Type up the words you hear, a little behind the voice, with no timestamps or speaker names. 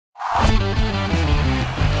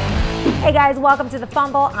Hey guys, welcome to the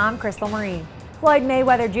Fumble. I'm Crystal Marie. Floyd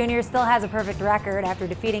Mayweather Jr. still has a perfect record after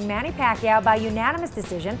defeating Manny Pacquiao by unanimous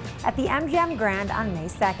decision at the MGM Grand on May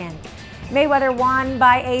 2nd. Mayweather won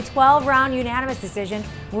by a 12-round unanimous decision,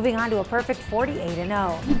 moving on to a perfect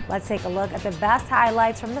 48-0. Let's take a look at the best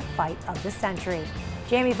highlights from the fight of the century.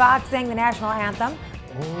 Jamie Foxx sang the national anthem.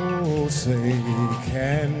 Oh, say,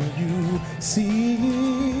 can you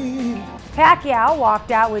see? Pacquiao walked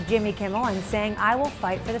out with Jimmy Kimmel and sang, "I will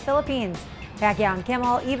fight for the Philippines." Pacquiao and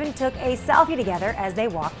Kimmel even took a selfie together as they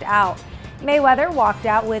walked out. Mayweather walked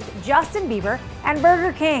out with Justin Bieber and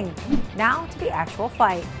Burger King. Now to the actual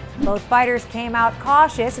fight. Both fighters came out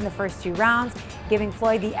cautious in the first 2 rounds, giving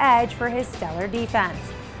Floyd the edge for his stellar defense.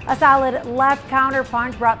 A solid left counter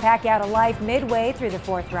punch brought Pacquiao to life midway through the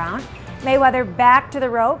 4th round. Mayweather backed to the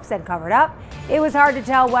ropes and covered up. It was hard to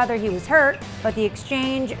tell whether he was hurt, but the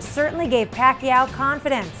exchange certainly gave Pacquiao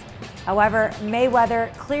confidence. However,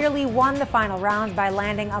 Mayweather clearly won the final rounds by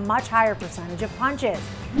landing a much higher percentage of punches.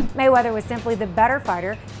 Mayweather was simply the better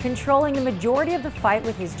fighter, controlling the majority of the fight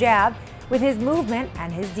with his jab, with his movement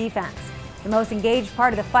and his defense. The most engaged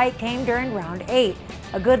part of the fight came during round 8.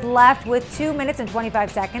 A good left with 2 minutes and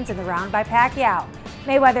 25 seconds in the round by Pacquiao.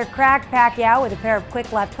 Mayweather cracked Pacquiao with a pair of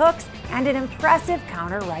quick left hooks and an impressive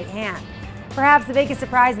counter right hand. Perhaps the biggest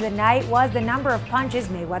surprise of the night was the number of punches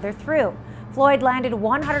Mayweather threw. Floyd landed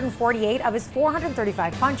 148 of his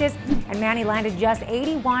 435 punches, and Manny landed just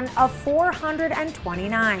 81 of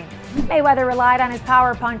 429. Mayweather relied on his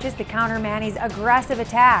power punches to counter Manny's aggressive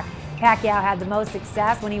attack. Pacquiao had the most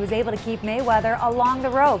success when he was able to keep Mayweather along the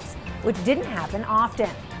ropes, which didn't happen often.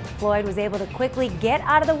 Floyd was able to quickly get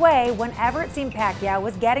out of the way whenever it seemed Pacquiao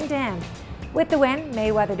was getting to him. With the win,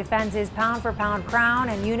 Mayweather defends his pound-for-pound crown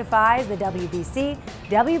and unifies the WBC,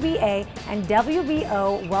 WBA, and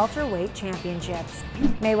WBO welterweight championships.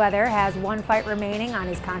 Mayweather has 1 fight remaining on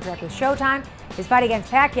his contract with Showtime. His fight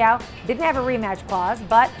against Pacquiao didn't have a rematch clause,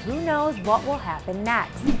 but who knows what will happen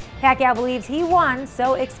next. Pacquiao believes he won,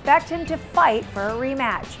 so expect him to fight for a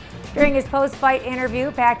rematch. During his post-fight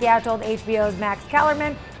interview, Pacquiao told HBO's Max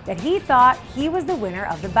Kellerman that he thought he was the winner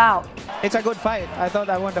of the bout. It's a good fight. I thought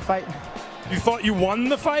I won the fight. You thought you won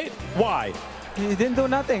the fight? Why? He didn't do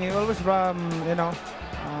nothing. He always,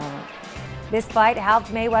 This fight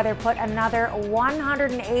helped Mayweather put another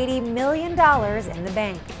 $180 million in the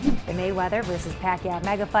bank. The Mayweather versus Pacquiao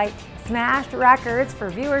mega fight smashed records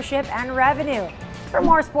for viewership and revenue. For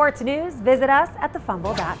more sports news, visit us at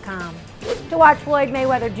thefumble.com. To watch Floyd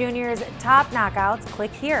Mayweather Jr.'s top knockouts,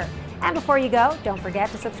 click here. And before you go, don't forget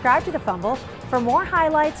to subscribe to The Fumble for more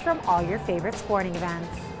highlights from all your favorite sporting events.